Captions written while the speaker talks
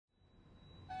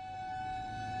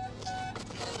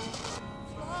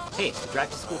Hey, it's the Drive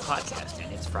to School podcast,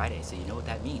 and it's Friday, so you know what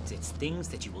that means. It's things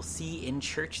that you will see in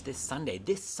church this Sunday.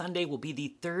 This Sunday will be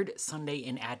the third Sunday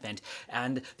in Advent,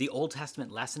 and the Old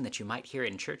Testament lesson that you might hear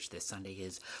in church this Sunday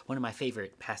is one of my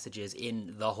favorite passages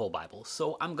in the whole Bible.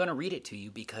 So I'm going to read it to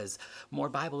you because more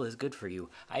Bible is good for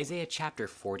you. Isaiah chapter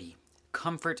 40.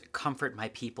 Comfort, comfort my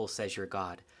people, says your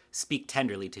God. Speak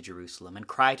tenderly to Jerusalem, and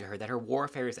cry to her that her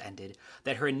warfare is ended,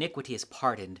 that her iniquity is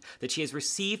pardoned, that she has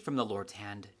received from the Lord's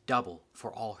hand double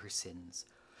for all her sins.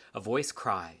 A voice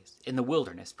cries, in the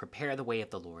wilderness, prepare the way of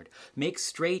the Lord. Make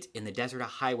straight in the desert a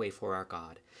highway for our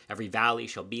God. Every valley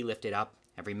shall be lifted up,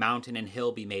 every mountain and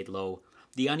hill be made low.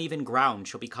 The uneven ground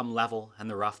shall become level, and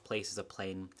the rough places a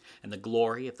plain. And the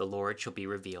glory of the Lord shall be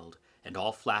revealed, and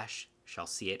all flesh shall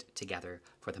see it together,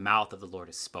 for the mouth of the Lord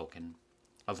has spoken.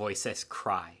 A voice says,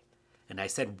 cry. And I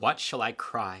said, what shall I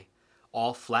cry?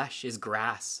 All flesh is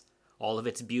grass. All of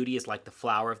its beauty is like the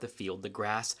flower of the field. The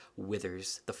grass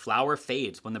withers. The flower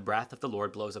fades when the breath of the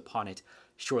Lord blows upon it.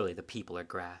 Surely the people are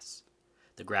grass.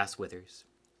 The grass withers.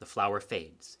 The flower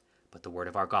fades. But the word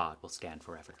of our God will stand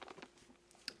forever.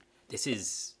 This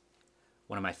is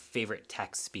one of my favorite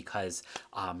texts because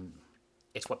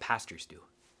it's what pastors do.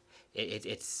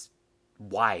 It's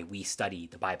why we study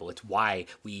the Bible. It's why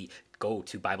we go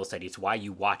to Bible study. It's why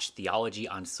you watch theology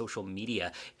on social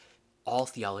media. All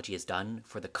theology is done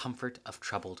for the comfort of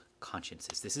troubled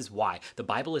consciences. This is why. The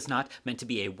Bible is not meant to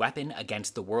be a weapon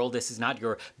against the world. This is not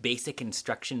your basic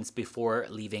instructions before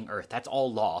leaving earth. That's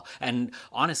all law. And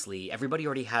honestly, everybody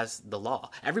already has the law.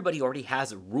 Everybody already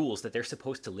has rules that they're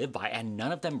supposed to live by, and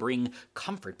none of them bring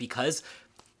comfort because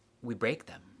we break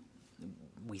them.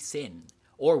 We sin.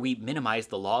 Or we minimize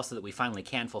the law so that we finally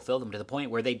can fulfill them to the point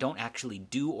where they don't actually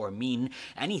do or mean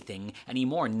anything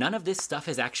anymore. None of this stuff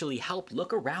has actually helped.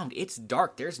 Look around. It's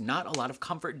dark. There's not a lot of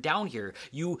comfort down here.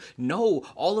 You know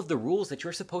all of the rules that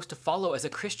you're supposed to follow as a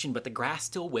Christian, but the grass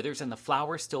still withers and the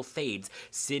flower still fades.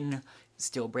 Sin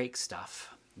still breaks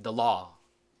stuff. The law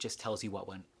just tells you what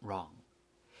went wrong.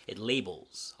 It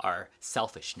labels our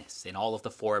selfishness in all of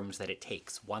the forms that it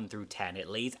takes, 1 through 10. It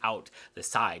lays out the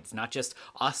sides, not just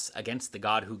us against the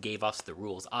God who gave us the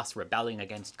rules, us rebelling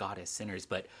against God as sinners,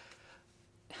 but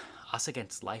us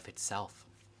against life itself.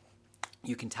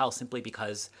 You can tell simply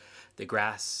because the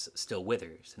grass still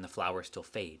withers and the flower still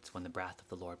fades when the breath of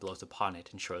the Lord blows upon it,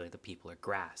 and surely the people are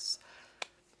grass.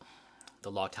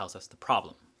 The law tells us the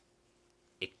problem.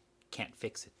 It can't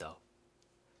fix it, though.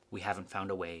 We haven't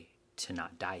found a way to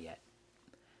not die yet.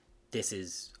 This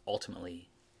is ultimately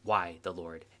why the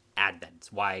Lord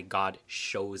advents, why God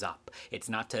shows up. It's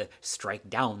not to strike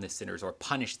down the sinners or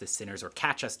punish the sinners or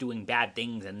catch us doing bad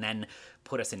things and then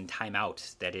put us in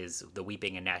timeout, that is the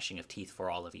weeping and gnashing of teeth for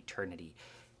all of eternity.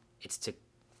 It's to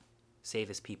save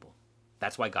his people.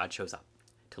 That's why God shows up,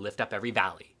 to lift up every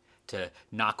valley, to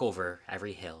knock over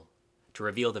every hill, to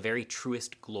reveal the very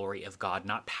truest glory of God,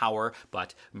 not power,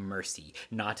 but mercy,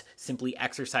 not simply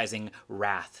exercising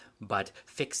wrath, but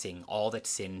fixing all that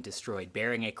sin destroyed,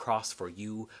 bearing a cross for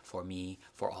you, for me,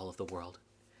 for all of the world.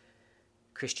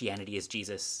 Christianity is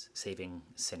Jesus saving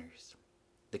sinners.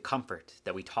 The comfort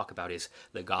that we talk about is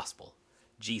the gospel,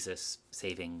 Jesus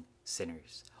saving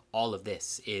sinners. All of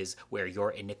this is where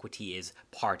your iniquity is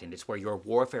pardoned. It's where your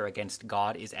warfare against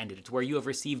God is ended. It's where you have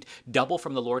received double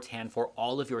from the Lord's hand for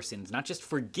all of your sins, not just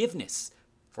forgiveness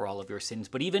for all of your sins,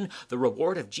 but even the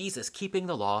reward of Jesus keeping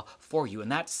the law for you.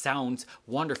 And that sounds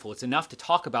wonderful. It's enough to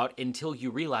talk about until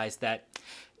you realize that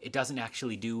it doesn't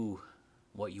actually do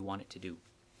what you want it to do.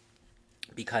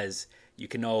 Because you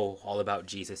can know all about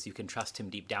Jesus, you can trust him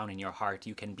deep down in your heart,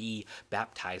 you can be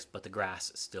baptized, but the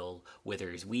grass still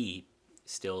withers. We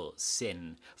still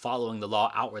sin. Following the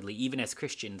law outwardly, even as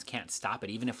Christians, can't stop it,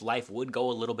 even if life would go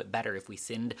a little bit better if we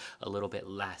sinned a little bit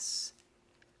less.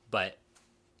 But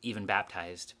even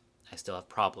baptized, I still have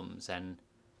problems, and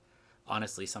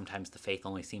honestly, sometimes the faith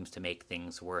only seems to make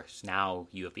things worse. Now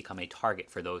you have become a target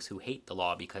for those who hate the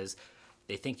law because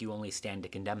they think you only stand to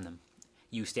condemn them.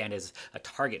 You stand as a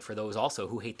target for those also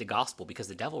who hate the gospel because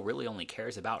the devil really only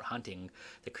cares about hunting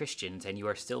the Christians, and you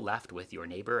are still left with your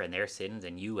neighbor and their sins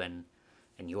and you and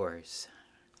yours.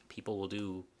 People will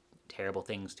do terrible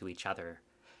things to each other.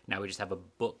 Now we just have a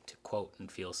book to quote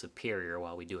and feel superior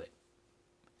while we do it.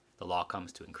 The law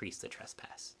comes to increase the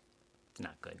trespass. It's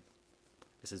not good.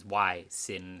 This is why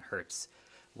sin hurts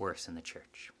worse in the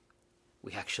church.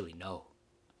 We actually know.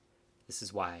 This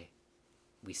is why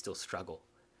we still struggle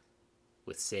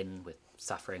with sin, with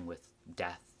suffering, with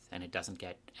death, and it doesn't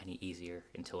get any easier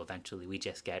until eventually we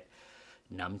just get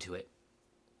numb to it.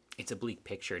 It's a bleak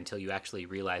picture until you actually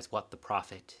realize what the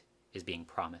prophet is being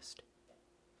promised.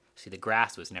 See, the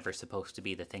grass was never supposed to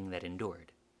be the thing that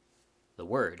endured. The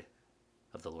word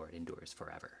of the Lord endures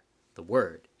forever. The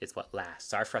word is what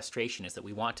lasts. Our frustration is that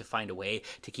we want to find a way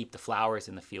to keep the flowers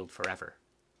in the field forever.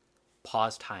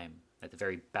 Pause time at the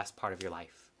very best part of your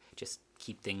life. Just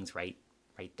keep things right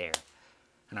there.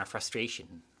 And our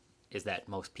frustration is that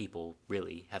most people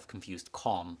really have confused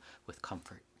calm with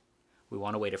comfort. We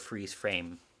want a way to freeze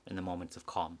frame in the moments of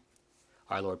calm.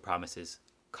 Our Lord promises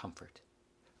comfort.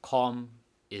 Calm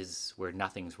is where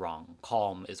nothing's wrong.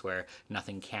 Calm is where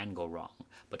nothing can go wrong.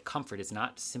 But comfort is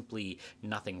not simply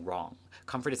nothing wrong.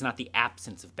 Comfort is not the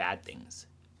absence of bad things.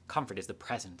 Comfort is the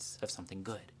presence of something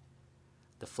good.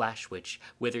 The flesh which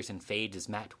withers and fades is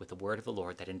met with the word of the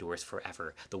Lord that endures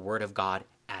forever. The word of God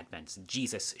advents.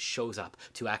 Jesus shows up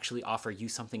to actually offer you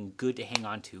something good to hang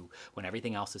on to when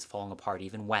everything else is falling apart,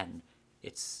 even when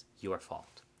it's your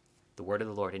fault. The word of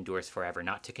the Lord endures forever,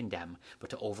 not to condemn, but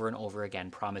to over and over again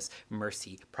promise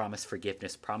mercy, promise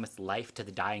forgiveness, promise life to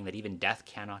the dying that even death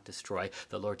cannot destroy.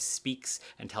 The Lord speaks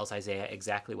and tells Isaiah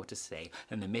exactly what to say.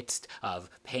 In the midst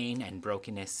of pain and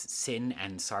brokenness, sin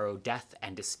and sorrow, death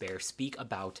and despair, speak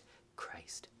about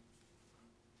Christ.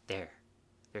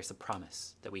 There's a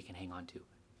promise that we can hang on to.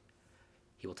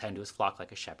 He will tend to his flock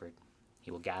like a shepherd.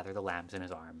 He will gather the lambs in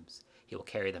his arms. He will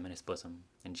carry them in his bosom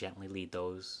and gently lead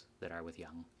those that are with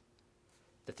young.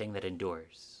 The thing that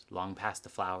endures, long past the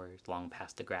flowers, long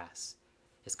past the grass,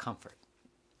 is comfort,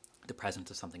 the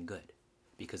presence of something good.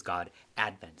 Because God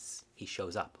advents, he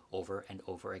shows up over and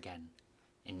over again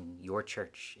in your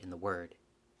church, in the word,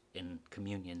 in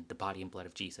communion, the body and blood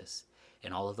of Jesus,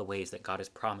 in all of the ways that God has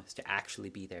promised to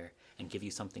actually be there and give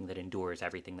you something that endures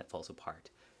everything that falls apart.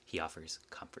 He offers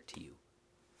comfort to you.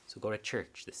 So go to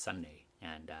church this Sunday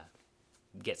and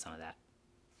get some of that.